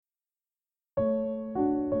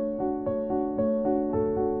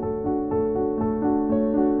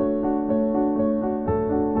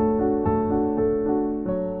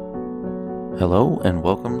Hello and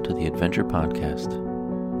welcome to the Adventure Podcast.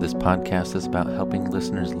 This podcast is about helping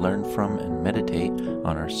listeners learn from and meditate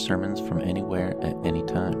on our sermons from anywhere at any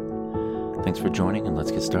time. Thanks for joining and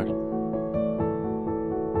let's get started.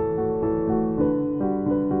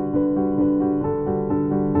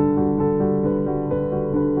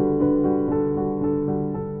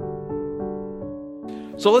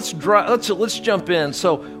 So let's jump in.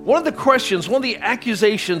 So one of the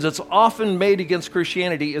accusations that's often made against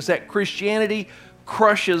Christianity is that Christianity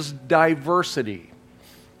crushes diversity.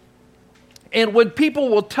 And when people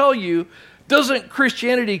will tell you, doesn't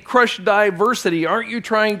Christianity crush diversity? Aren't you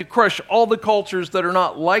trying to crush all the cultures that are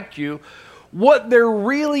not like you? What they're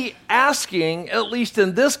really asking, at least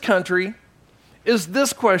in this country, is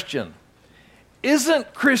this question.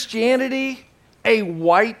 Isn't Christianity a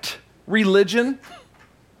white religion?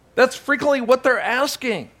 That's frequently what they're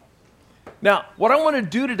asking. Now, what I want to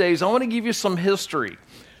do today is I want to give you some history.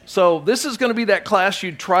 So this is going to be that class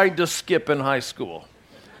you tried to skip in high school.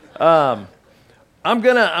 I'm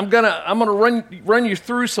gonna run you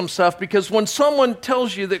through some stuff, because when someone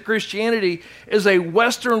tells you that Christianity is a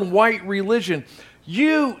Western white religion,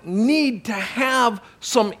 you need to have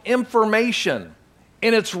some information,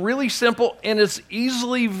 and it's really simple and it's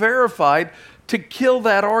easily verified to kill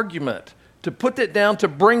that argument, to put it down, to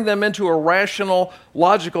bring them into a rational,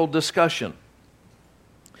 logical discussion.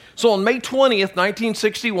 So on May 20th,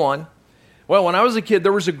 1961, well, when I was a kid,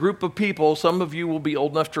 there was a group of people, some of you will be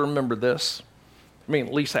old enough to remember this. I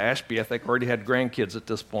mean, Lisa Ashby, I think, already had grandkids at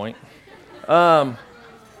this point. Hi,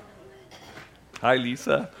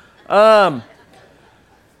 Lisa.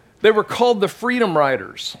 They were called the Freedom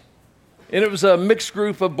Riders, and it was a mixed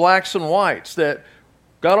group of blacks and whites that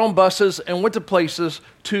got on buses and went to places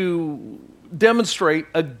to demonstrate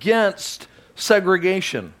against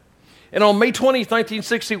segregation. And on May 20th,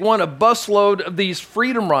 1961, a busload of these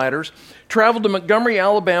Freedom Riders traveled to Montgomery,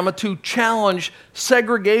 Alabama to challenge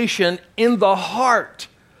segregation in the heart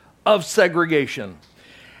of segregation.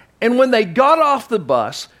 And when they got off the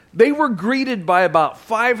bus, they were greeted by about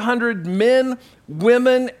 500 men,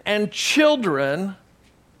 women, and children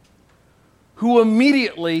who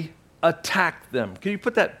immediately attacked them. Can you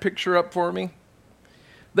put that picture up for me?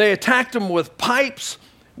 They attacked them with pipes,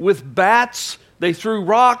 with bats. They threw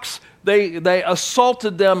rocks. They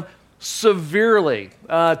assaulted them severely.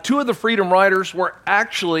 Two of the Freedom Riders were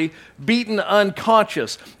actually beaten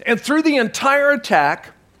unconscious. And through the entire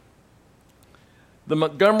attack, the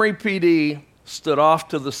Montgomery PD stood off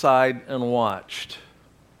to the side and watched.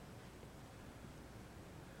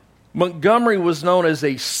 Montgomery was known as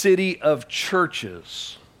a city of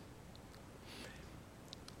churches.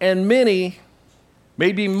 And many,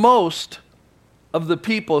 maybe most, of the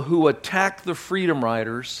people who attacked the Freedom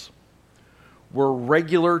Riders were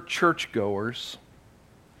regular churchgoers,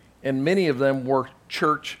 and many of them were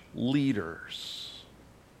church leaders.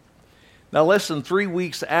 Now, less than 3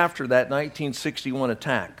 weeks after that 1961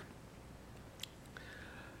 attack,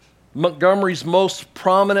 Montgomery's most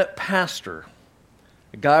prominent pastor,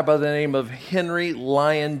 a guy by the name of Henry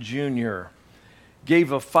Lyon Jr.,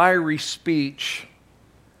 gave a fiery speech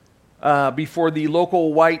before the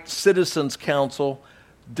local White Citizens Council,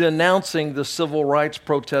 denouncing the civil rights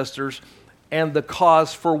protesters and the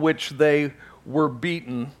cause for which they were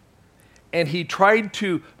beaten. And he tried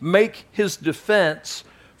to make his defense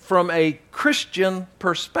from a Christian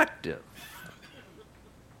perspective.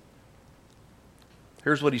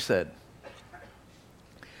 Here's what he said.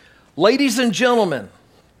 Ladies and gentlemen,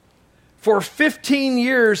 for 15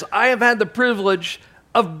 years I have had the privilege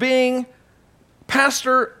of being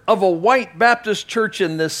pastor of a white Baptist church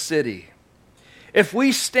in this city. If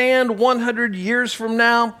we stand 100 years from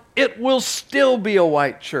now, it will still be a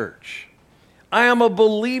white church. I am a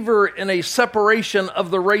believer in a separation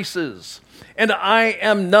of the races, and I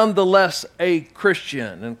am nonetheless a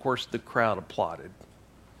Christian. And of course, the crowd applauded.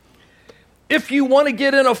 If you want to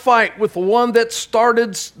get in a fight with the one that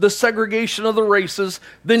started the segregation of the races,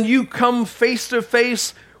 then you come face to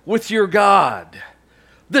face with your God.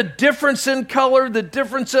 The difference in color, the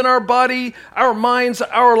difference in our body, our minds,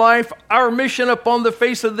 our life, our mission upon the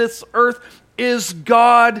face of this earth is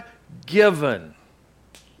God-given.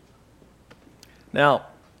 Now,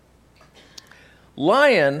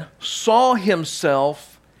 Lyon saw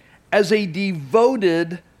himself as a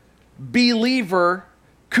devoted believer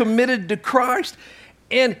committed to Christ,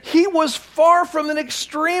 and he was far from an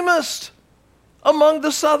extremist among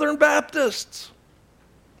the Southern Baptists.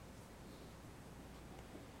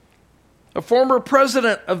 A former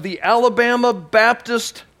president of the Alabama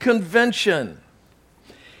Baptist Convention.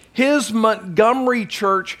 His Montgomery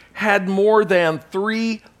church had more than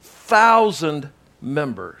 3,000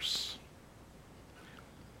 members.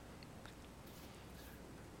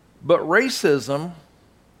 But racism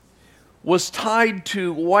was tied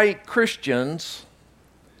to white Christians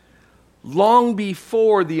long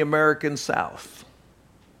before the American South,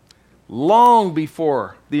 long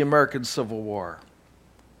before the American Civil War.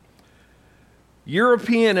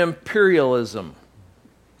 European imperialism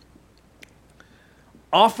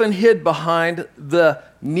often hid behind the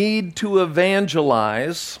need to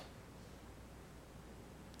evangelize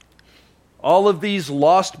all of these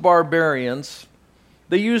lost barbarians.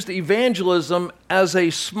 They used evangelism as a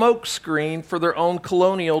smokescreen for their own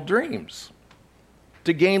colonial dreams,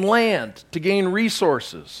 to gain land, to gain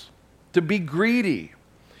resources, to be greedy.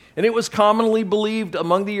 And it was commonly believed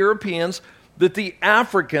among the Europeans that the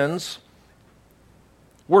Africans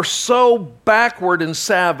were so backward and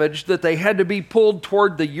savage that they had to be pulled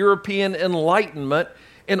toward the European Enlightenment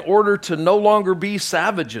in order to no longer be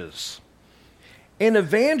savages. And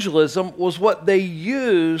evangelism was what they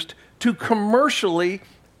used to commercially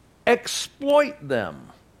exploit them.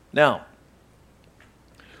 Now,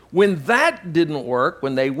 when that didn't work,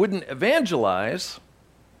 when they wouldn't evangelize,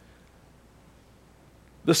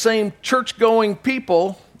 the same church-going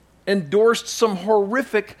people endorsed some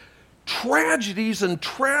horrific tragedies and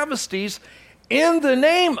travesties in the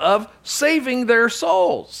name of saving their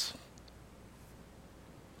souls.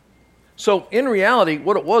 So in reality,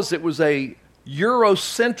 what it was a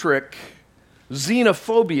Eurocentric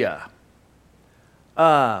xenophobia.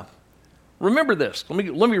 Remember this.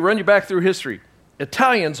 Let me run you back through history.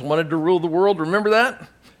 Italians wanted to rule the world. Remember that?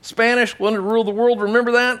 Spanish wanted to rule the world.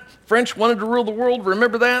 Remember that? French wanted to rule the world.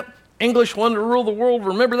 Remember that? English wanted to rule the world.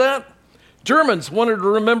 Remember that? Germans wanted to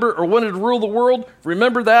rule the world.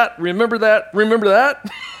 Remember that? Remember that? Remember that?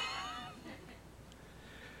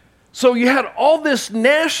 So you had all this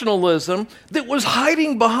nationalism that was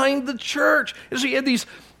hiding behind the church. And so you had these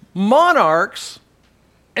monarchs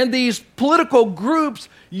and these political groups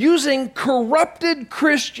using corrupted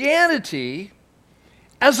Christianity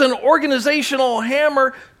as an organizational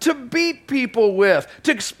hammer to beat people with,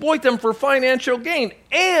 to exploit them for financial gain.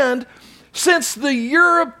 And since the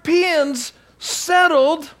Europeans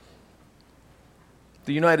settled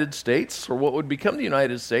the United States, or what would become the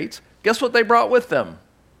United States, guess what they brought with them?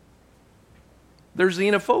 Their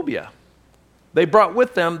xenophobia. They brought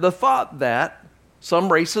with them the thought that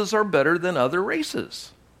some races are better than other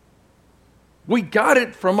races. We got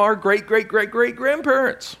it from our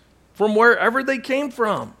great-great-great-great-grandparents, from wherever they came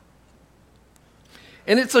from.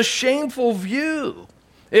 And it's a shameful view.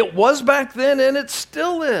 It was back then and it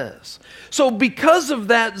still is. So because of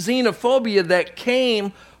that xenophobia that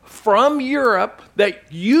came from Europe,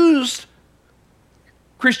 that used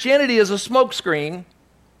Christianity as a smokescreen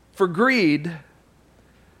for greed,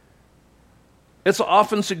 it's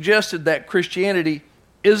often suggested that Christianity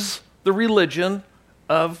is the religion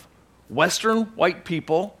of Western white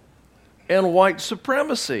people and white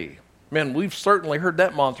supremacy. Man, we've certainly heard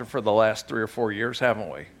that mantra for the last 3 or 4 years, haven't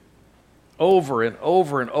we? Over and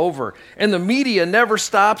over and over. And the media never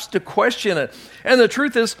stops to question it. And the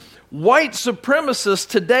truth is, white supremacists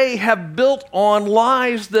today have built on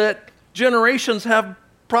lies that generations have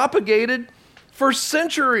propagated for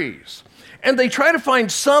centuries. And they try to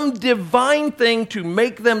find some divine thing to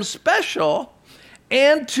make them special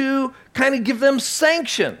and to kind of give them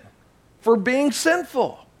sanction for being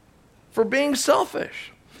sinful, for being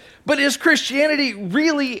selfish. But is Christianity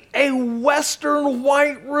really a Western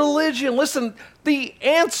white religion? Listen, the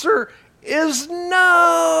answer is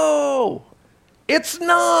no. It's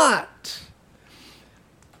not.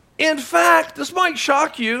 In fact, this might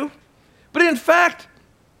shock you, but in fact,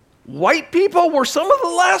 white people were some of the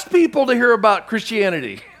last people to hear about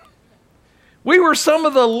Christianity. We were some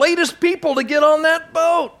of the latest people to get on that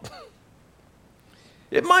boat.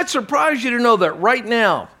 It might surprise you to know that right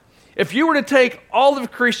now, if you were to take all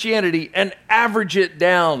of Christianity and average it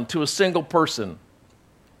down to a single person,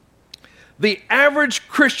 the average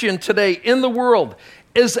Christian today in the world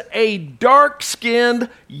is a dark-skinned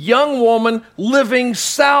young woman living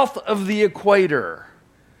south of the equator.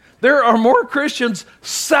 There are more Christians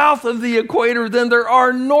south of the equator than there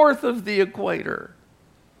are north of the equator.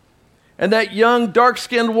 And that young,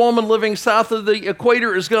 dark-skinned woman living south of the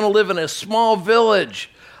equator is going to live in a small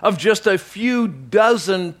village of just a few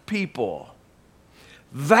dozen people.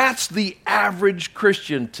 That's the average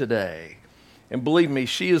Christian today. And believe me,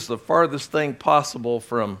 she is the farthest thing possible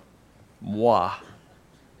from moi.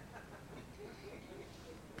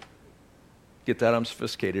 Get that? I'm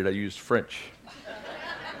sophisticated. I used French.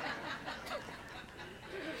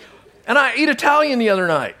 And I ate Italian the other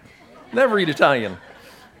night. Never eat Italian.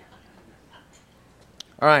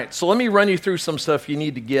 All right, so let me run you through some stuff you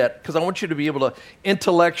need to get, because I want you to be able to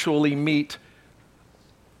intellectually meet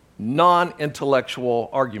non-intellectual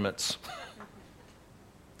arguments.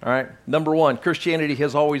 All right, number one, Christianity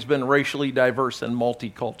has always been racially diverse and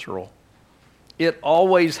multicultural. It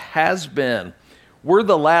always has been. We're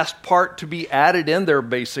the last part to be added in there,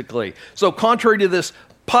 basically. So contrary to this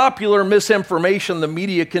popular misinformation the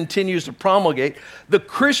media continues to promulgate, the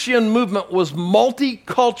Christian movement was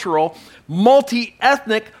multicultural,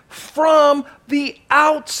 multi-ethnic from the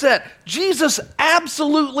outset. Jesus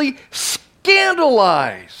absolutely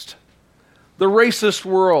scandalized the racist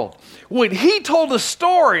world when he told a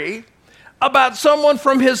story about someone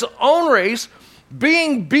from his own race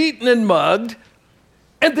being beaten and mugged,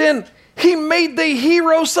 and then he made the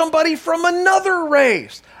hero somebody from another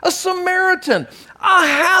race, a Samaritan, a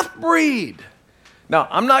half-breed. Now,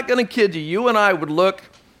 I'm not going to kid you. You and I would look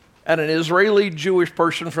at an Israeli Jewish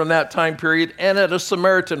person from that time period and at a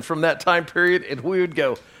Samaritan from that time period, and we would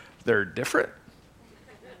go, they're different.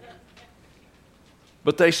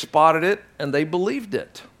 But they spotted it and they believed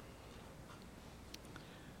it.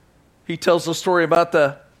 He tells the story about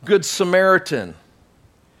the Good Samaritan.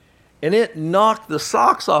 And it knocked the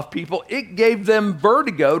socks off people. It gave them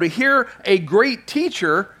vertigo to hear a great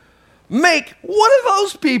teacher make one of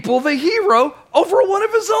those people the hero over one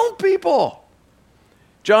of his own people.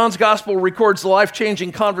 John's gospel records the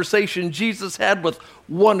life-changing conversation Jesus had with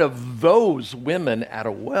one of those women at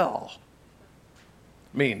a well.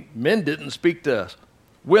 I mean, men didn't speak to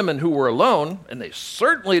women who were alone, and they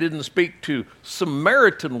certainly didn't speak to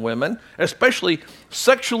Samaritan women, especially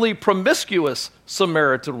sexually promiscuous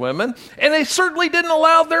Samaritan women, and they certainly didn't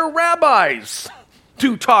allow their rabbis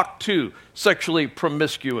to talk to sexually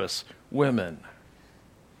promiscuous women.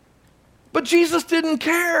 But Jesus didn't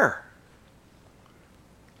care.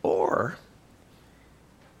 Or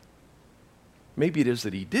maybe it is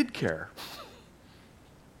that he did care,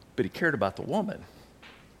 but he cared about the woman.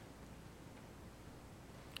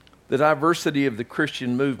 The diversity of the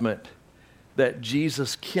Christian movement that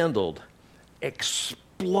Jesus kindled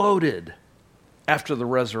exploded after the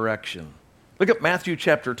resurrection. Look at Matthew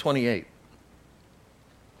chapter 28.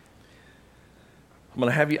 I'm going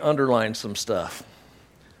to have you underline some stuff.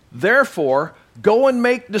 Therefore, go and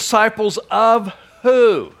make disciples of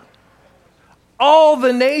who? All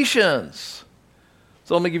the nations.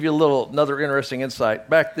 So let me give you another interesting insight.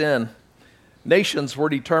 Back then, nations were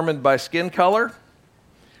determined by skin color.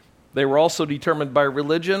 They were also determined by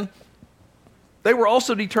religion. They were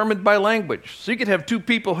also determined by language. So you could have two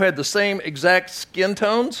people who had the same exact skin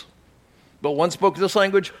tones, but one spoke this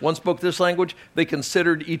language, one spoke this language. They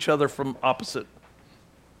considered each other from opposite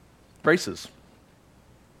races.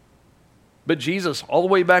 But Jesus, all the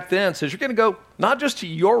way back then, says you're going to go not just to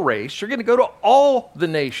your race, you're going to go to all the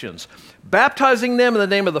nations, baptizing them in the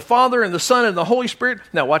name of the Father and the Son and the Holy Spirit.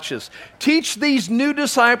 Now watch this. Teach these new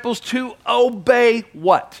disciples to obey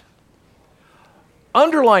what?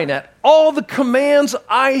 Underline that. All the commands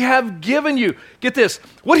I have given you. Get this.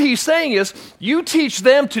 What he's saying is, you teach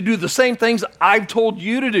them to do the same things I've told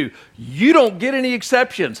you to do. You don't get any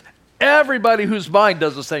exceptions. Everybody who's mine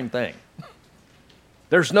does the same thing.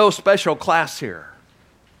 There's no special class here.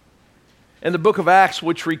 In the book of Acts,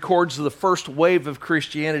 which records the first wave of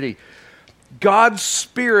Christianity, God's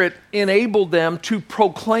Spirit enabled them to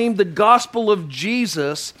proclaim the gospel of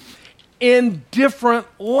Jesus in different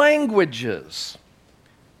languages,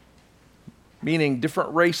 meaning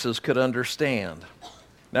different races could understand.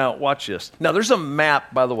 Now, watch this. Now, there's a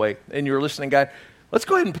map, by the way, in your listening guide. Let's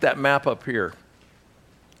go ahead and put that map up here.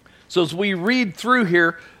 So as we read through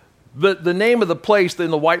here, the name of the place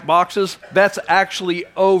in the white boxes, that's actually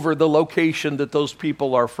over the location that those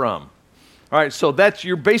people are from. All right, so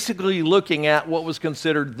you're basically looking at what was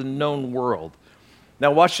considered the known world.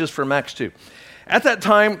 Now, watch this from Acts 2. At that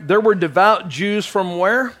time, there were devout Jews from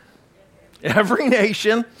where? Every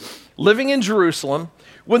nation, living in Jerusalem.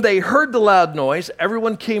 When they heard the loud noise,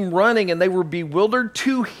 everyone came running, and they were bewildered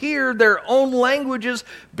to hear their own languages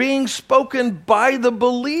being spoken by the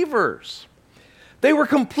believers. They were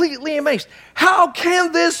completely amazed. How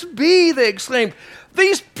can this be? They exclaimed.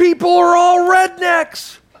 These people are all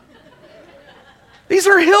rednecks. These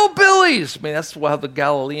are hillbillies. I mean, that's how the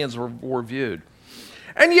Galileans were viewed.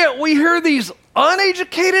 And yet we hear these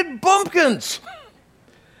uneducated bumpkins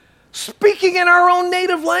speaking in our own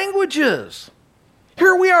native languages.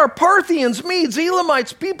 Here we are, Parthians, Medes,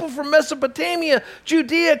 Elamites, people from Mesopotamia,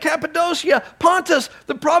 Judea, Cappadocia, Pontus,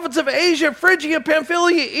 the province of Asia, Phrygia,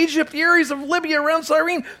 Pamphylia, Egypt, the areas of Libya around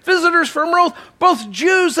Cyrene, visitors from Rome, both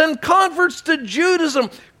Jews and converts to Judaism,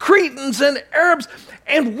 Cretans and Arabs.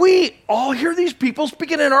 And we all hear these people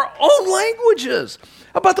speaking in our own languages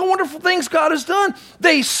about the wonderful things God has done.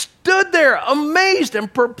 They stood there amazed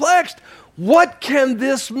and perplexed. What can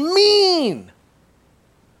this mean?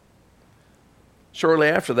 Shortly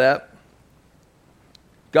after that,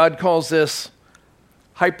 God calls this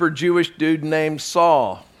hyper-Jewish dude named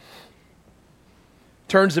Saul,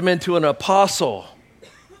 turns him into an apostle.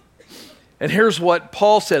 And here's what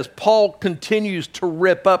Paul says. Paul continues to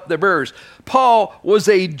rip up the bearers. Paul was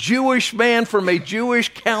a Jewish man from a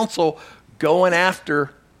Jewish council going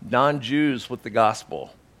after non-Jews with the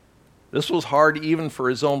gospel. This was hard even for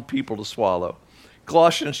his own people to swallow.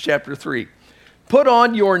 Colossians chapter 3. Put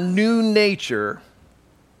on your new nature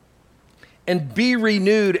and be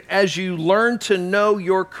renewed as you learn to know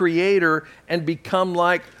your Creator and become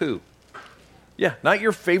like who? Yeah, not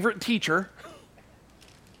your favorite teacher,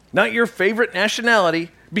 not your favorite nationality.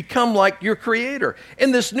 Become like your Creator.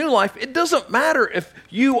 In this new life, it doesn't matter if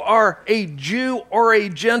you are a Jew or a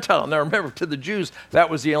Gentile. Now remember, to the Jews, that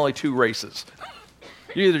was the only two races.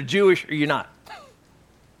 You're either Jewish or you're not.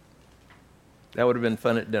 That would have been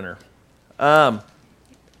fun at dinner.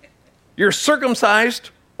 You're circumcised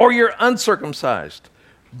or you're uncircumcised.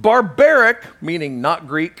 Barbaric, meaning not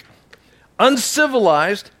Greek.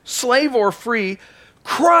 Uncivilized, slave or free.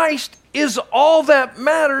 Christ is all that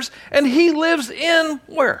matters, and he lives in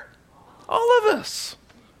where? All of us.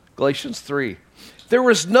 Galatians 3. There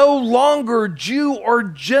is no longer Jew or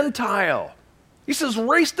Gentile. He says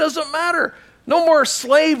race doesn't matter. No more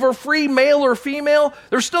slave or free, male or female.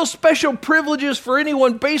 There's still special privileges for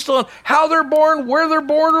anyone based on how they're born, where they're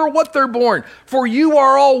born, or what they're born. For you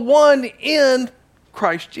are all one in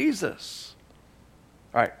Christ Jesus.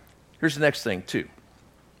 All right, here's the next thing too.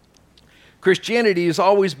 Christianity has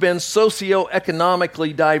always been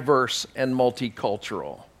socioeconomically diverse and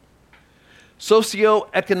multicultural.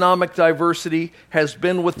 Socioeconomic diversity has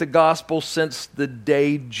been with the gospel since the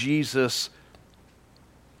day Jesus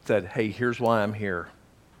said, hey, here's why I'm here.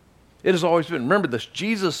 It has always been. Remember this,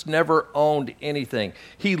 Jesus never owned anything.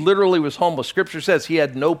 He literally was homeless. Scripture says he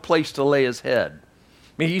had no place to lay his head.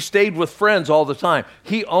 I mean, he stayed with friends all the time.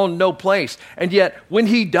 He owned no place. And yet, when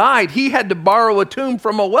he died, he had to borrow a tomb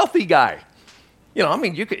from a wealthy guy. You know, I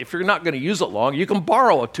mean, if you're not going to use it long, you can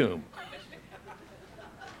borrow a tomb.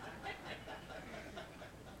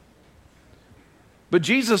 But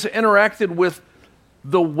Jesus interacted with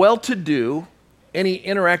the well-to-do, and he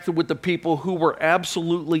interacted with the people who were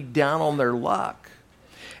absolutely down on their luck.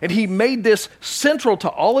 And he made this central to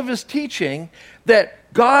all of his teaching,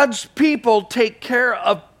 that God's people take care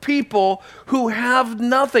of people who have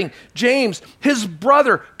nothing. James, his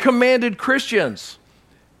brother, commanded Christians,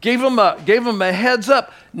 gave them a heads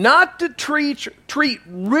up not to treat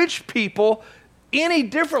rich people any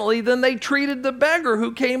differently than they treated the beggar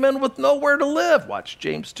who came in with nowhere to live. Watch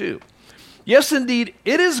James 2. Yes, indeed,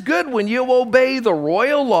 it is good when you obey the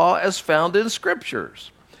royal law as found in Scriptures.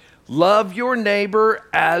 Love your neighbor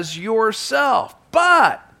as yourself.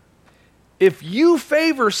 But if you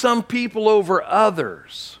favor some people over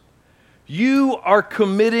others, you are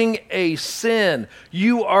committing a sin.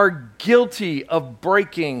 You are guilty of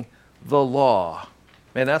breaking the law.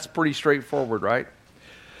 Man, that's pretty straightforward, right?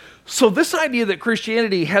 So this idea that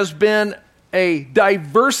Christianity has been a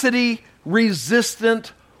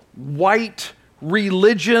diversity-resistant, white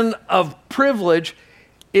religion of privilege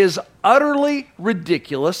is utterly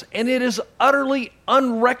ridiculous, and it is utterly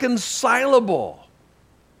unreconcilable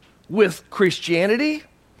with Christianity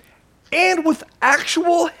and with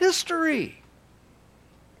actual history.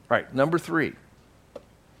 All right, number 3.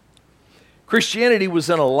 Christianity was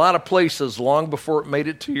in a lot of places long before it made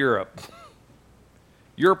it to Europe.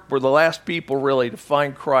 Europe were the last people really to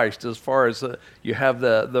find Christ as far as you have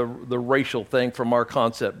the racial thing from our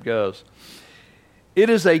concept goes. It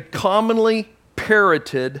is a commonly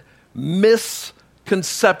parroted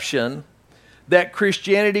misconception that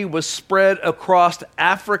Christianity was spread across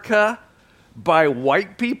Africa by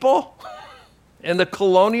white people in the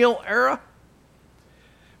colonial era.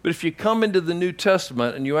 But if you come into the New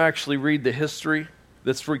Testament and you actually read the history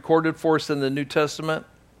that's recorded for us in the New Testament,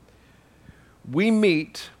 we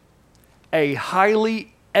meet a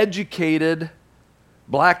highly educated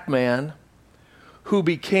black man who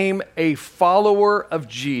became a follower of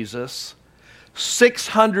Jesus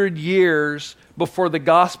 600 years before the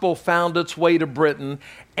gospel found its way to Britain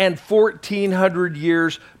and 1,400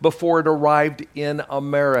 years before it arrived in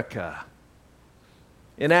America.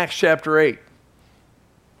 In Acts chapter 8,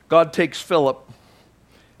 God takes Philip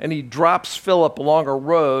and he drops Philip along a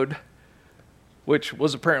road, which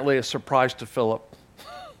was apparently a surprise to Philip.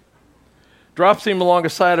 Drops him along the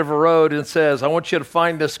side of a road and says, I want you to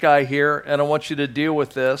find this guy here, and I want you to deal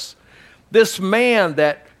with this. This man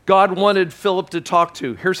that God wanted Philip to talk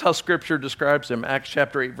to. Here's how Scripture describes him, Acts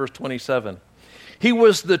chapter 8, verse 27. He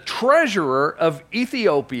was the treasurer of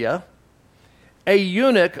Ethiopia, a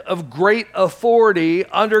eunuch of great authority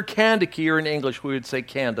under Candace, or in English we would say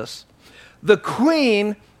Candace, the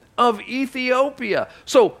queen of Ethiopia.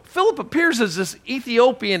 So Philip appears as this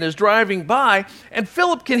Ethiopian is driving by, and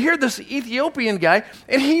Philip can hear this Ethiopian guy,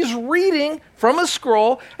 and he's reading from a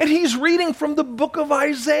scroll, and he's reading from the book of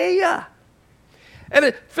Isaiah.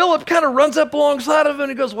 And Philip kind of runs up alongside of him,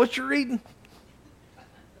 and he goes, "What you reading?"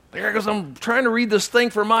 The guy goes, "I'm trying to read this thing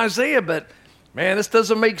from Isaiah, but man, this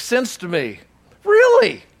doesn't make sense to me."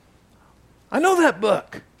 "Really? I know that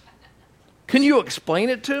book. Can you explain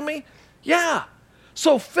it to me?" "Yeah."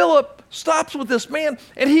 So Philip stops with this man,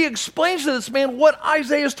 and he explains to this man what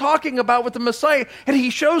Isaiah is talking about with the Messiah, and he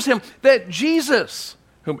shows him that Jesus,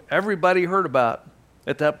 whom everybody heard about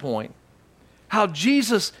at that point, how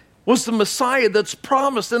Jesus was the Messiah that's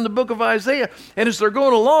promised in the book of Isaiah. And as they're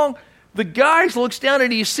going along, the guy looks down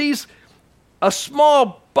and he sees a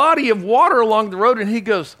small body of water along the road, and he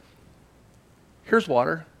goes, "Here's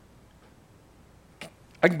water.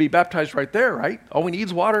 I can be baptized right there, right? All we need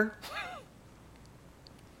is water."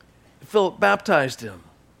 Philip baptized him.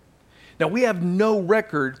 Now, we have no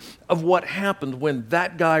record of what happened when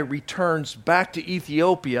that guy returns back to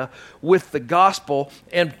Ethiopia with the gospel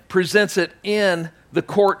and presents it in the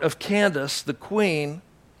court of Candace, the queen.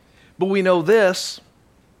 But we know this.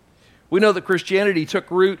 We know that Christianity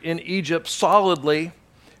took root in Egypt solidly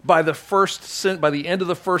by the end of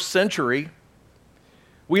the first century.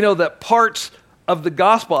 We know that parts of the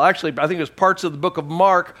gospel, actually, I think it was parts of the book of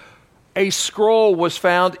Mark, a scroll was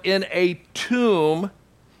found in a tomb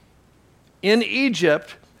in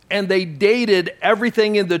Egypt, and they dated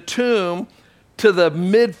everything in the tomb to the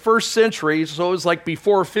mid-first century, so it was like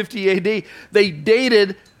before 50 AD. They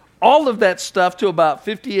dated all of that stuff to about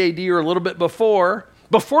 50 AD or a little bit before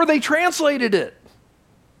they translated it.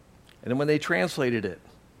 And then when they translated it,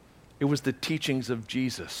 it was the teachings of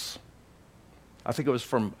Jesus. I think it was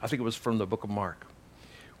from the book of Mark.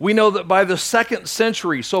 We know that by the 2nd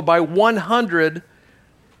century, so by 100,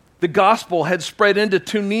 the gospel had spread into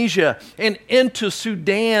Tunisia and into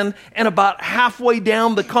Sudan and about halfway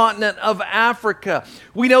down the continent of Africa.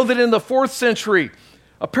 We know that in the 4th century,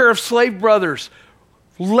 a pair of slave brothers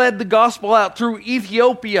led the gospel out through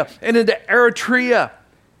Ethiopia and into Eritrea,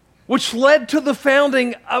 which led to the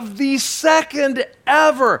founding of the second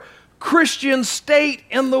ever Christian state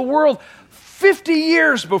in the world, 50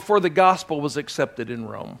 years before the gospel was accepted in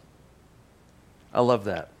Rome. I love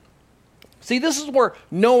that. See, this is where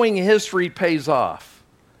knowing history pays off.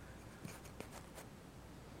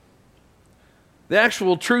 The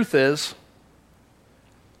actual truth is,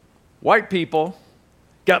 white people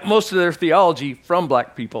got most of their theology from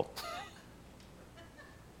black people,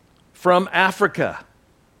 from Africa.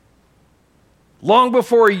 Long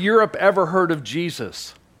before Europe ever heard of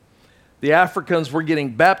Jesus, the Africans were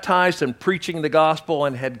getting baptized and preaching the gospel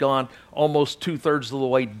and had gone almost 2/3 of the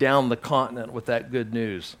way down the continent with that good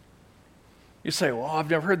news. You say, "Well,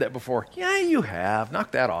 I've never heard that before." Yeah, you have.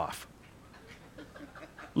 Knock that off.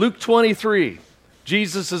 Luke 23,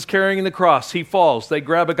 Jesus is carrying the cross. He falls. They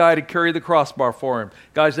grab a guy to carry the crossbar for him.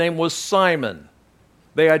 Guy's name was Simon.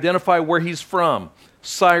 They identify where he's from.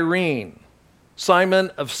 Cyrene.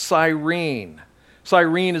 Simon of Cyrene.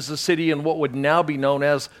 Cyrene is a city in what would now be known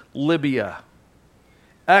as Libya.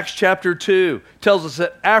 Acts chapter 2 tells us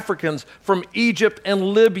that Africans from Egypt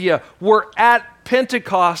and Libya were at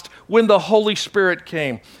Pentecost when the Holy Spirit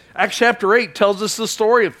came. Acts chapter 8 tells us the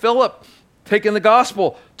story of Philip taking the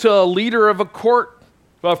gospel to a leader of a court,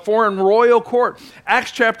 a foreign royal court.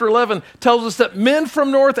 Acts chapter 11 tells us that men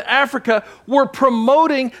from North Africa were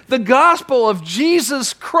promoting the gospel of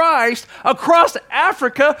Jesus Christ across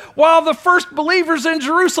Africa, while the first believers in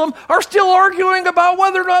Jerusalem are still arguing about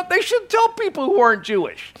whether or not they should tell people who aren't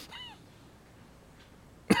Jewish.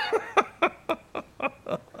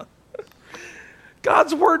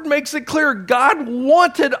 God's word makes it clear. God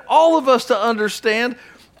wanted all of us to understand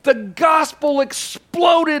the gospel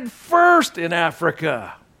exploded first in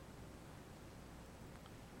Africa.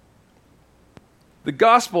 The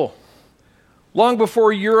gospel, long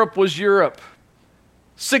before Europe was Europe,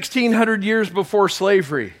 1,600 years before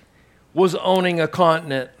slavery, was owning a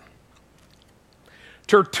continent.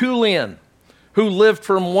 Tertullian, who lived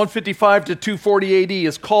from 155 to 240 AD,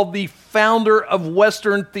 is called the founder of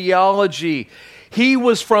Western theology. He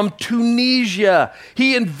was from Tunisia.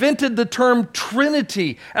 He invented the term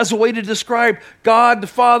Trinity as a way to describe God the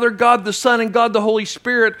Father, God the Son, and God the Holy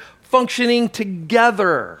Spirit functioning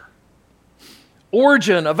together.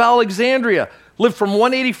 Origen of Alexandria lived from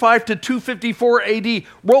 185 to 254 AD,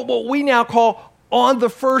 wrote what we now call On the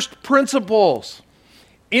First Principles.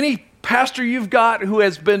 Any pastor you've got who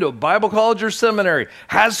has been to a Bible college or seminary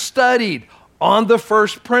has studied on the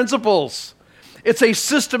first principles. It's a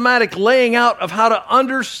systematic laying out of how to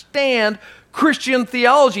understand Christian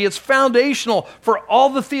theology. It's foundational for all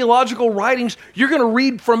the theological writings you're going to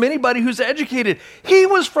read from anybody who's educated. He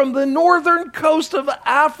was from the northern coast of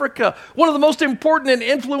Africa. One of the most important and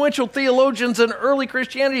influential theologians in early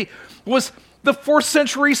Christianity was the 4th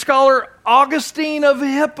century scholar Augustine of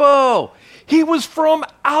Hippo. He was from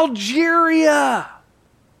Algeria.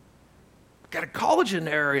 Got a college in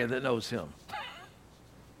the area that knows him.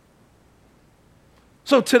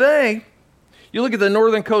 So today, you look at the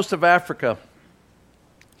northern coast of Africa,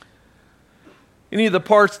 any of the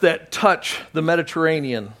parts that touch the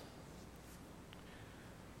Mediterranean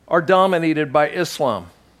are dominated by Islam.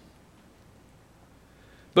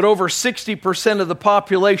 But over 60% of the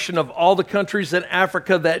population of all the countries in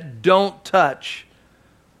Africa that don't touch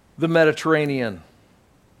the Mediterranean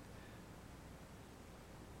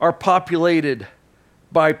are populated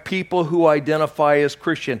by people who identify as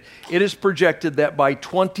Christian. It is projected that by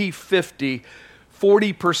 2050,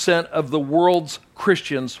 40% of the world's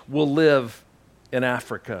Christians will live in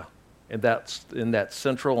Africa, and that's in that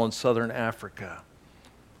central and southern Africa.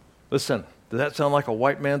 Listen, does that sound like a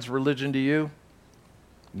white man's religion to you?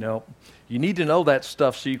 No. You need to know that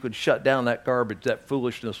stuff so you could shut down that garbage, that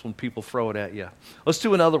foolishness when people throw it at you. Let's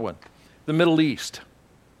do another one. The Middle East.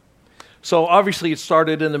 So obviously it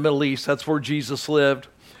started in the Middle East. That's where Jesus lived.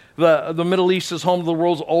 The Middle East is home to the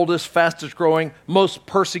world's oldest, fastest growing, most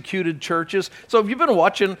persecuted churches. So if you've been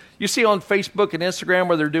watching, you see on Facebook and Instagram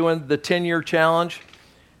where they're doing the 10-year challenge.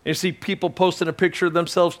 And you see people posting a picture of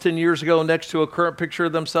themselves 10 years ago next to a current picture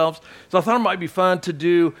of themselves. So I thought it might be fun to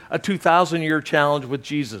do a 2,000-year challenge with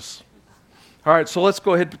Jesus. All right, so let's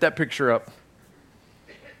go ahead and put that picture up.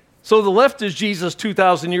 So the left is Jesus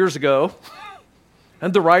 2,000 years ago,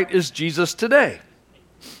 and the right is Jesus today.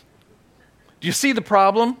 Do you see the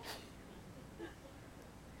problem?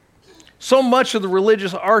 So much of the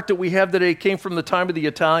religious art that we have today came from the time of the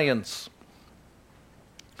Italians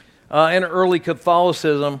and early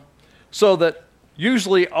Catholicism, so that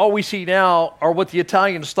usually all we see now are what the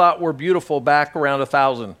Italians thought were beautiful back around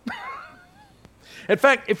 1000. In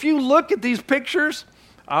fact, if you look at these pictures,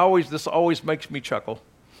 this always makes me chuckle.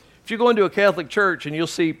 If you go into a Catholic church and you'll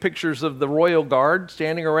see pictures of the royal guard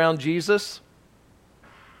standing around Jesus,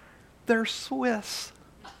 they're Swiss.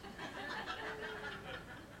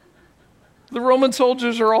 The Roman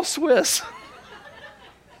soldiers are all Swiss.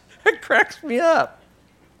 It cracks me up.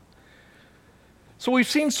 So we've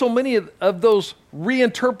seen so many of those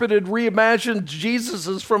reinterpreted, reimagined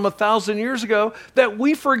Jesuses from 1,000 years ago that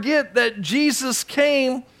we forget that Jesus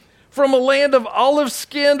came from a land of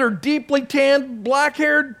olive-skinned or deeply tanned,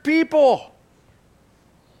 black-haired people.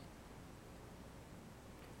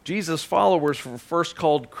 Jesus' followers were first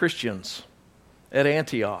called Christians at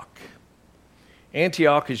Antioch.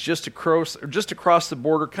 Antioch is just across the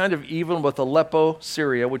border, kind of even with Aleppo,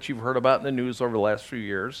 Syria, which you've heard about in the news over the last few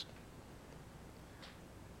years,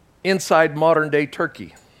 inside modern-day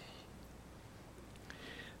Turkey.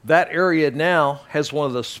 That area now has one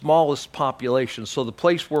of the smallest populations. So the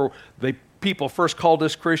place where the people first called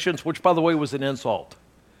us Christians, which, by the way, was an insult.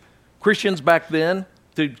 Christians back then,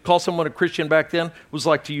 to call someone a Christian back then, was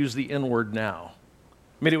like to use the N-word now.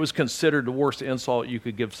 I mean, it was considered the worst insult you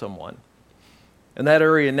could give someone. In that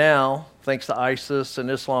area now, thanks to ISIS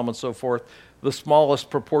and Islam and so forth, the smallest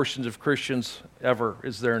proportions of Christians ever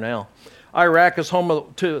is there now. Iraq is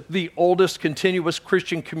home to the oldest continuous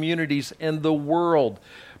Christian communities in the world,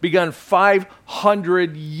 begun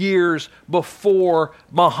 500 years before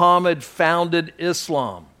Muhammad founded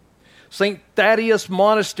Islam. St. Thaddeus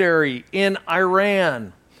Monastery in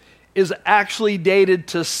Iran is actually dated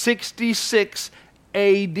to 66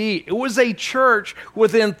 AD. It was a church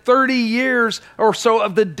within 30 years or so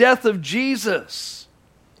of the death of Jesus.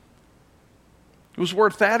 It was where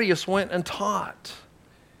Thaddeus went and taught.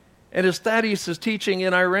 And as Thaddeus is teaching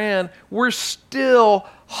in Iran, we're still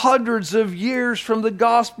hundreds of years from the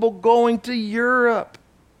gospel going to Europe.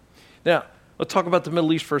 Now, let's talk about the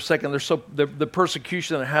Middle East for a second. The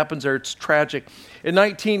persecution that happens there, it's tragic. In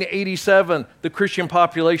 1987, the Christian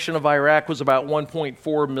population of Iraq was about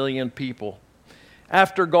 1.4 million people.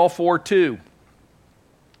 After Gulf War II,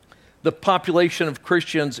 the population of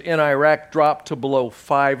Christians in Iraq dropped to below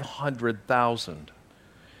 500,000.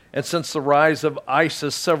 And since the rise of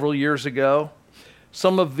ISIS several years ago,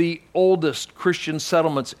 some of the oldest Christian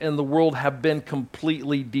settlements in the world have been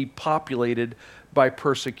completely depopulated by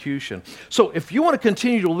persecution. So if you want to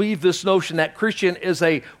continue to believe this notion that Christian is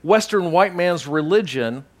a Western white man's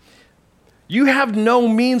religion, You have no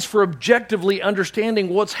means for objectively understanding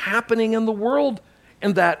what's happening in the world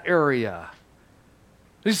in that area.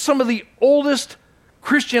 Some of the oldest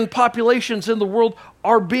Christian populations in the world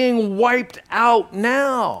are being wiped out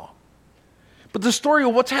now. But the story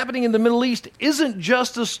of what's happening in the Middle East isn't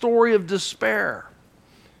just a story of despair.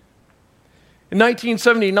 In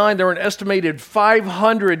 1979, there were an estimated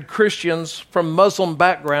 500 Christians from Muslim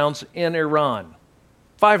backgrounds in Iran.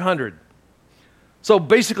 500. So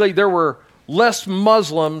basically, there were less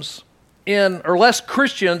less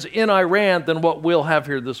Christians in Iran than what we'll have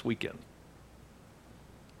here this weekend.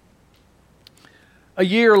 A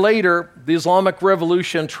year later, the Islamic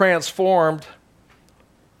Revolution transformed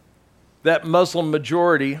that Muslim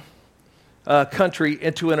majority country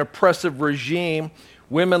into an oppressive regime.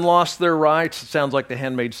 Women lost their rights. It sounds like The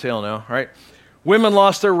Handmaid's Tale now, right? Women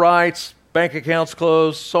lost their rights, bank accounts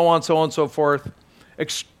closed, so on and so forth.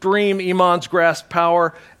 Extreme imams grasped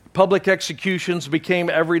power. Public executions became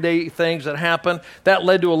everyday things that happened. That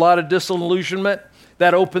led to a lot of disillusionment.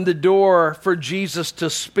 That opened the door for Jesus to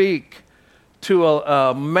speak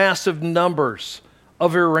to massive numbers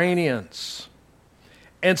of Iranians.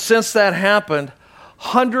 And since that happened,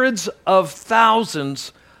 hundreds of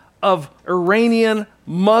thousands of Iranian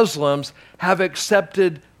Muslims have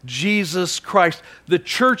accepted Jesus Christ. The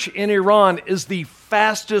church in Iran is the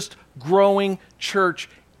fastest growing church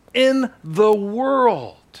in the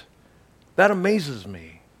world. That amazes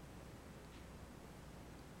me.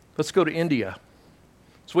 Let's go to India.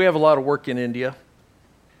 So we have a lot of work in India.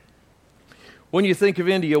 When you think of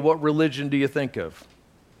India, what religion do you think of?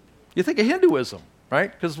 You think of Hinduism, right?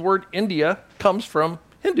 Because the word India comes from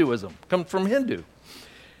Hinduism, comes from Hindu.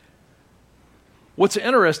 What's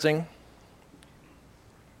interesting,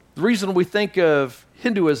 the reason we think of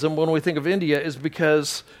Hinduism when we think of India is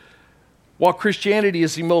because while Christianity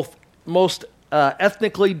is the most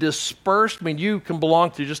ethnically dispersed, I mean, you can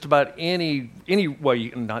belong to just about any well,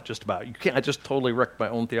 not just about, you can't, I just totally wrecked my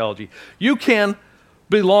own theology. You can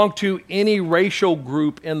belong to any racial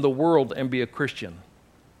group in the world and be a Christian.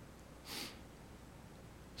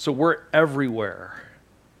 So we're everywhere.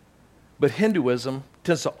 But Hinduism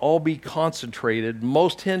tends to all be concentrated.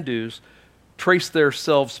 Most Hindus trace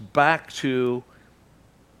themselves back to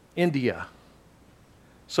India.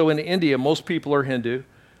 So in India, most people are Hindu.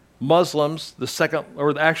 Muslims,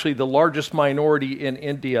 the largest minority in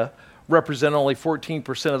India, represent only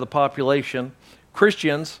 14% of the population.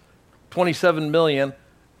 Christians, 27 million,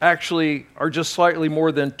 actually are just slightly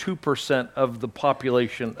more than 2% of the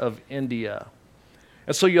population of India.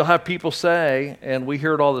 And so you'll have people say, and we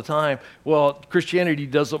hear it all the time, well, Christianity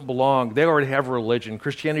doesn't belong. They already have a religion.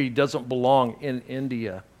 Christianity doesn't belong in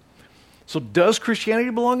India. So does Christianity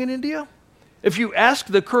belong in India? If you ask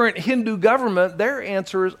the current Hindu government, their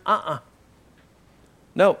answer is,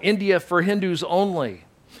 no, India for Hindus only.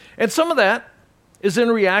 And some of that is in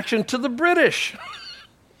reaction to the British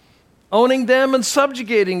owning them and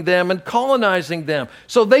subjugating them and colonizing them.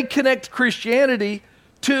 So they connect Christianity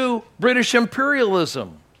to British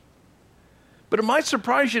imperialism. But it might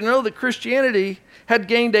surprise you to know that Christianity had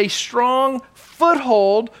gained a strong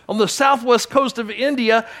foothold on the southwest coast of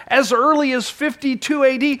India as early as 52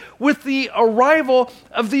 AD with the arrival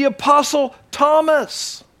of the Apostle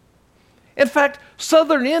Thomas. In fact,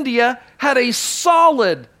 southern India had a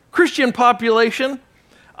solid Christian population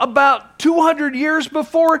about 200 years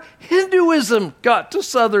before Hinduism got to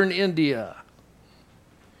southern India.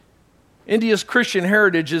 India's Christian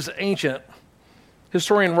heritage is ancient.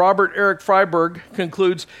 Historian Robert Eric Freiberg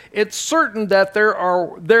concludes, it's certain that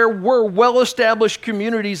there were well-established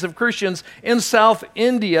communities of Christians in South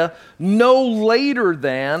India no later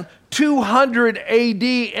than 200 AD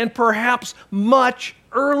and perhaps much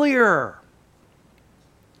earlier.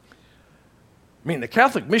 I mean, the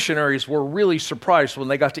Catholic missionaries were really surprised when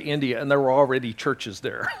they got to India and there were already churches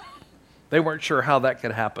there. They weren't sure how that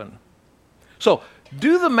could happen. So,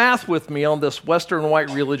 do the math with me on this Western white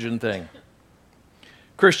religion thing.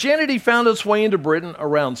 Christianity found its way into Britain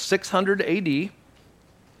around 600 AD.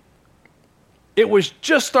 It was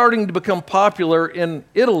just starting to become popular in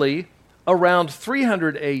Italy around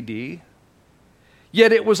 300 AD.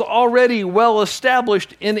 Yet it was already well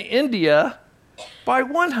established in India by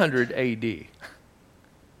 100 AD.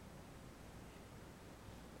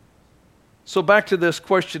 So back to this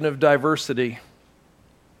question of diversity.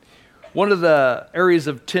 One of the areas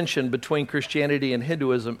of tension between Christianity and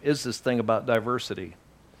Hinduism is this thing about diversity.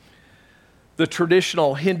 The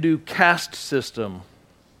traditional Hindu caste system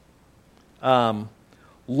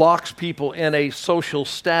locks people in a social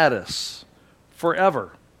status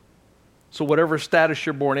forever. So whatever status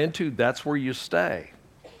you're born into, that's where you stay.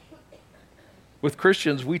 With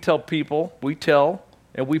Christians, we tell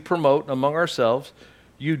and we promote among ourselves,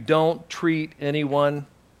 you don't treat anyone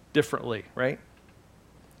differently, right?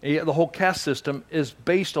 And yet the whole caste system is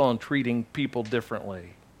based on treating people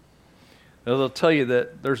differently. Now, they'll tell you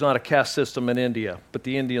that there's not a caste system in India, but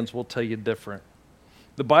the Indians will tell you different.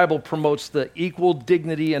 The Bible promotes the equal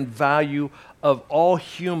dignity and value of all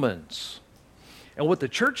humans. And what the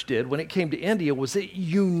church did when it came to India was it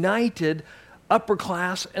united upper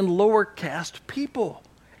class and lower caste people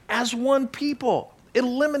as one people. It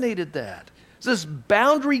eliminated that. It's this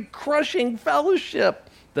boundary crushing fellowship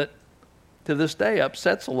that to this day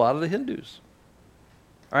upsets a lot of the Hindus.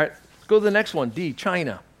 All right, let's go to the next one, D,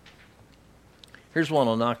 China. Here's one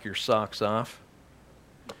that'll knock your socks off.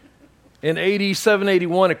 In AD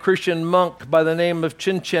 781, a Christian monk by the name of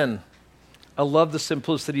Qin Chen. I love the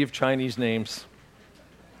simplicity of Chinese names.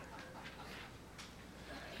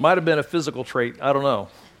 Might have been a physical trait, I don't know.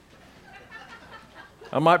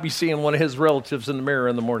 I might be seeing one of his relatives in the mirror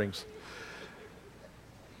in the mornings.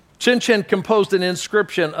 Qin Chen composed an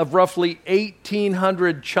inscription of roughly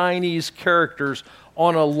 1,800 Chinese characters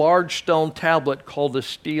on a large stone tablet called a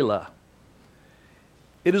stela.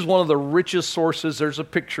 It is one of the richest sources. There's a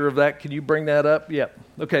picture of that. Can you bring that up? Yep.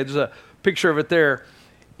 Okay, there's a picture of it there.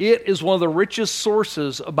 It is one of the richest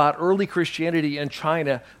sources about early Christianity in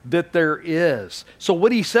China that there is. So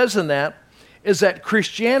what he says in that is that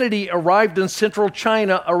Christianity arrived in central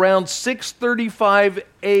China around 635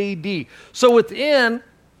 AD. So within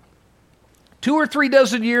 2 or 3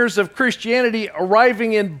 dozen years of Christianity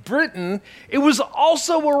arriving in Britain, it was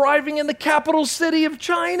also arriving in the capital city of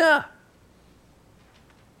China.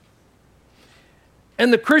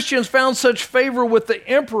 And the Christians found such favor with the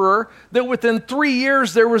emperor that within 3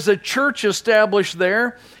 years there was a church established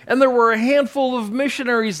there, and there were a handful of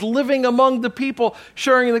missionaries living among the people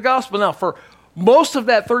sharing the gospel. Now, for most of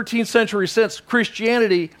that 13th century since,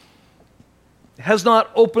 Christianity has not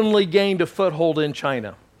openly gained a foothold in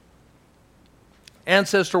China.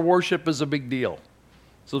 Ancestor worship is a big deal,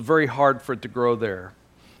 so it's very hard for it to grow there.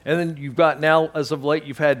 And then you've got now, as of late,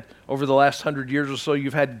 you've had, over the last 100 years or so,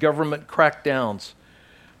 you've had government crackdowns.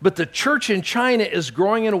 But the church in China is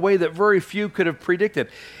growing in a way that very few could have predicted.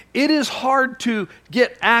 It is hard to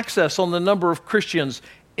get access on the number of Christians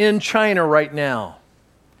in China right now.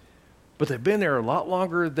 But they've been there a lot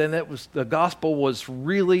longer than the gospel was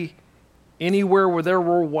really anywhere where there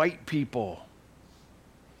were white people.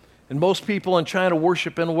 And most people in China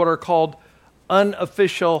worship in what are called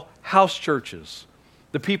unofficial house churches.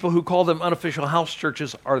 The people who call them unofficial house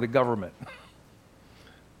churches are the government.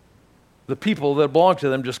 The people that belong to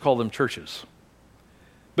them just call them churches.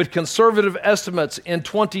 But conservative estimates in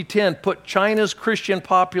 2010 put China's Christian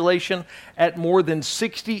population at more than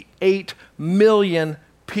 68 million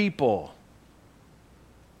people.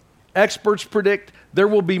 Experts predict there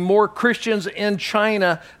will be more Christians in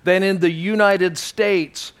China than in the United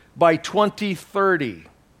States by 2030.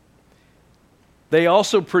 They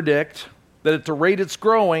also predict that at the rate it's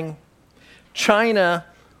growing, China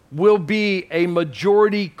will be a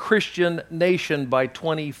majority Christian nation by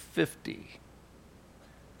 2050.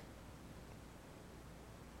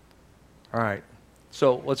 All right,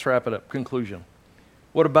 so let's wrap it up. Conclusion.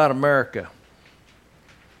 What about America?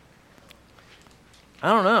 I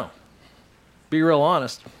don't know. Be real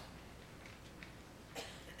honest.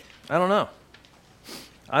 I don't know.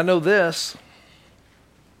 I know this.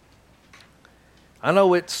 I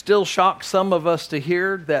know it still shocks some of us to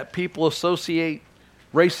hear that people associate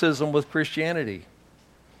racism with Christianity.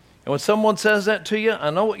 And when someone says that to you, I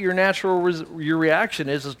know what your natural your reaction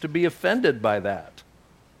is to be offended by that.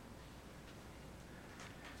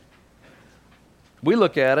 We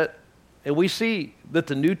look at it and we see that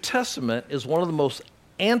the New Testament is one of the most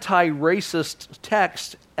anti-racist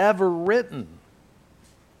texts ever written.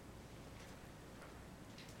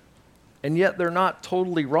 And yet they're not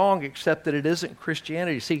totally wrong, except that it isn't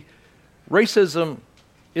Christianity. See, racism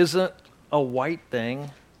isn't a white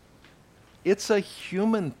thing. It's a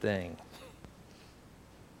human thing.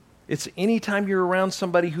 It's anytime you're around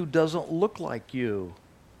somebody who doesn't look like you,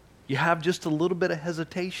 you have just a little bit of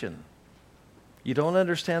hesitation. You don't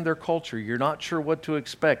understand their culture. You're not sure what to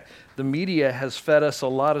expect. The media has fed us a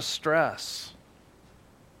lot of stress.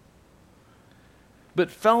 But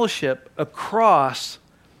fellowship across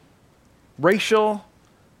racial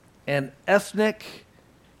and ethnic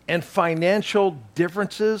and financial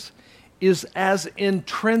differences is as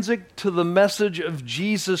intrinsic to the message of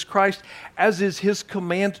Jesus Christ as is his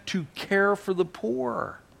command to care for the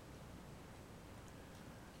poor.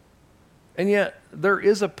 And yet, there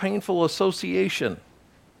is a painful association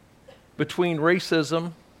between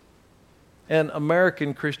racism and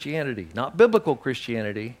American Christianity. Not biblical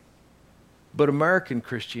Christianity, but American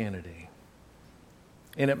Christianity.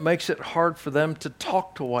 And it makes it hard for them to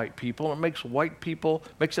talk to white people. It makes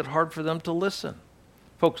it hard for them to listen.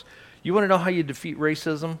 Folks, you want to know how you defeat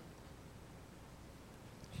racism?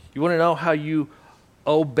 You want to know how you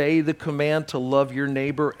obey the command to love your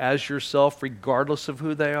neighbor as yourself, regardless of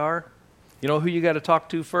who they are? You know who you got to talk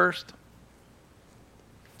to first?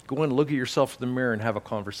 Go in and look at yourself in the mirror and have a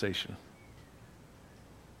conversation.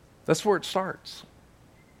 That's where it starts.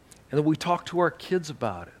 And then we talk to our kids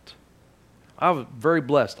about it. I was very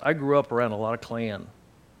blessed. I grew up around a lot of Klan.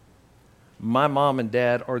 My mom and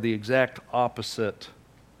dad are the exact opposite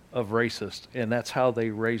of racist, and that's how they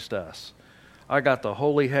raised us. I got the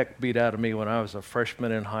holy heck beat out of me when I was a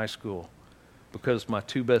freshman in high school because my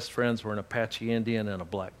two best friends were an Apache Indian and a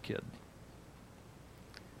black kid.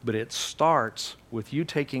 But it starts with you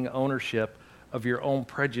taking ownership of your own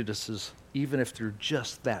prejudices, even if they're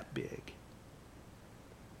just that big,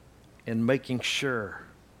 and making sure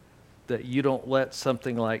that you don't let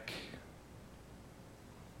something like,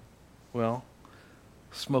 well,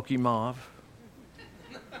 smoky mauve,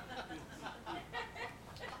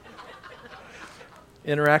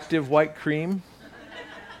 interactive white cream,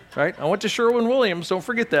 right? I went to Sherwin-Williams, don't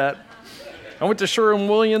forget that. I went to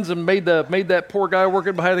Sherwin-Williams and made that poor guy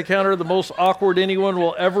working behind the counter the most awkward anyone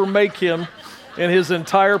will ever make him in his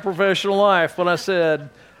entire professional life. When I said,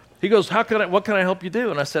 he goes, what can I help you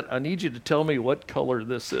do? And I said, I need you to tell me what color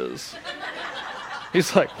this is.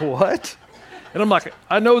 He's like, what? And I'm like,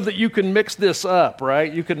 I know that you can mix this up,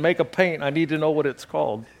 right? You can make a paint. I need to know what it's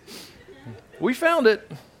called. We found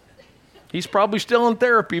it. He's probably still in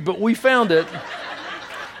therapy, but we found it.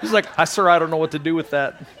 He's like, sir, I don't know what to do with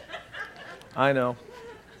that. I know.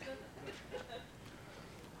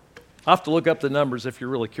 I'll have to look up the numbers if you're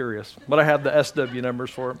really curious, but I have the SW numbers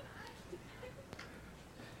for it.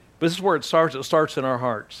 But this is where it starts. It starts in our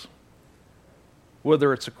hearts.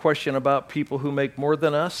 Whether it's a question about people who make more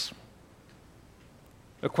than us,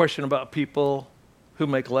 a question about people who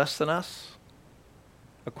make less than us,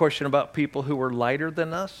 a question about people who are lighter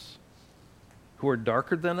than us, who are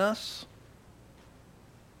darker than us.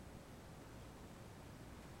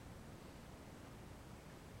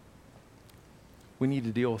 We need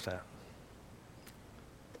to deal with that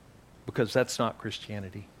because that's not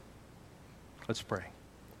Christianity. Let's pray.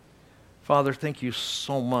 Father, thank you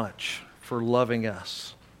so much for loving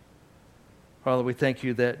us. Father, we thank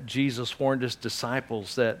you that Jesus warned his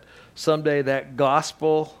disciples that someday that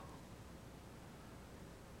gospel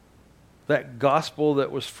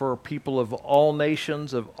that was for people of all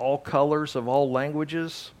nations, of all colors, of all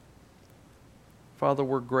languages, Father,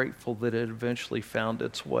 we're grateful that it eventually found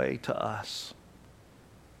its way to us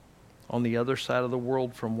on the other side of the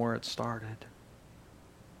world from where it started.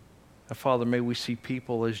 And Father, may we see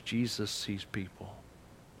people as Jesus sees people.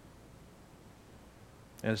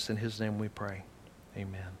 And it's in his name we pray.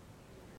 Amen.